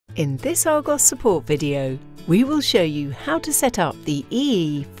In this Argos Support video, we will show you how to set up the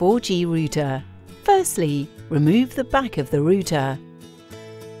EE 4G router. Firstly, remove the back of the router.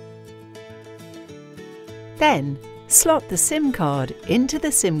 Then, slot the SIM card into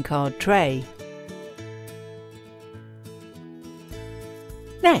the SIM card tray.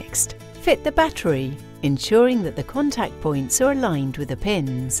 Next, fit the battery, ensuring that the contact points are aligned with the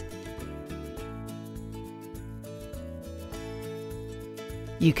pins.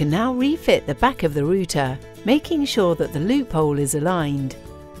 You can now refit the back of the router, making sure that the loophole is aligned.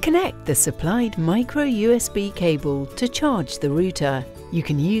 Connect the supplied micro USB cable to charge the router. You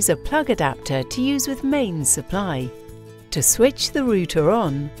can use a plug adapter to use with mains supply. To switch the router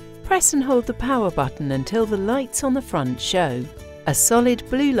on, press and hold the power button until the lights on the front show. A solid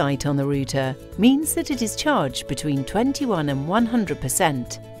blue light on the router means that it is charged between 21 and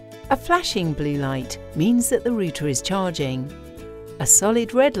 100%. A flashing blue light means that the router is charging. A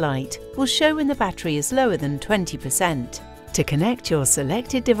solid red light will show when the battery is lower than 20%. To connect your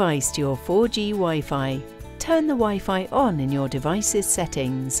selected device to your 4G Wi-Fi, turn the Wi-Fi on in your device's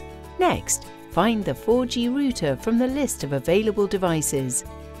settings. Next, find the 4G router from the list of available devices.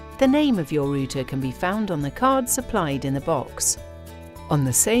 The name of your router can be found on the card supplied in the box. On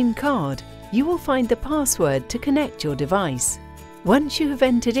the same card, you will find the password to connect your device. Once you have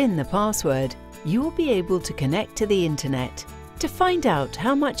entered in the password, you will be able to connect to the internet. To find out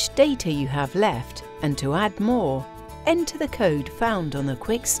how much data you have left and to add more, enter the code found on the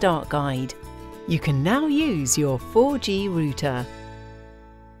Quick Start Guide. You can now use your 4G router.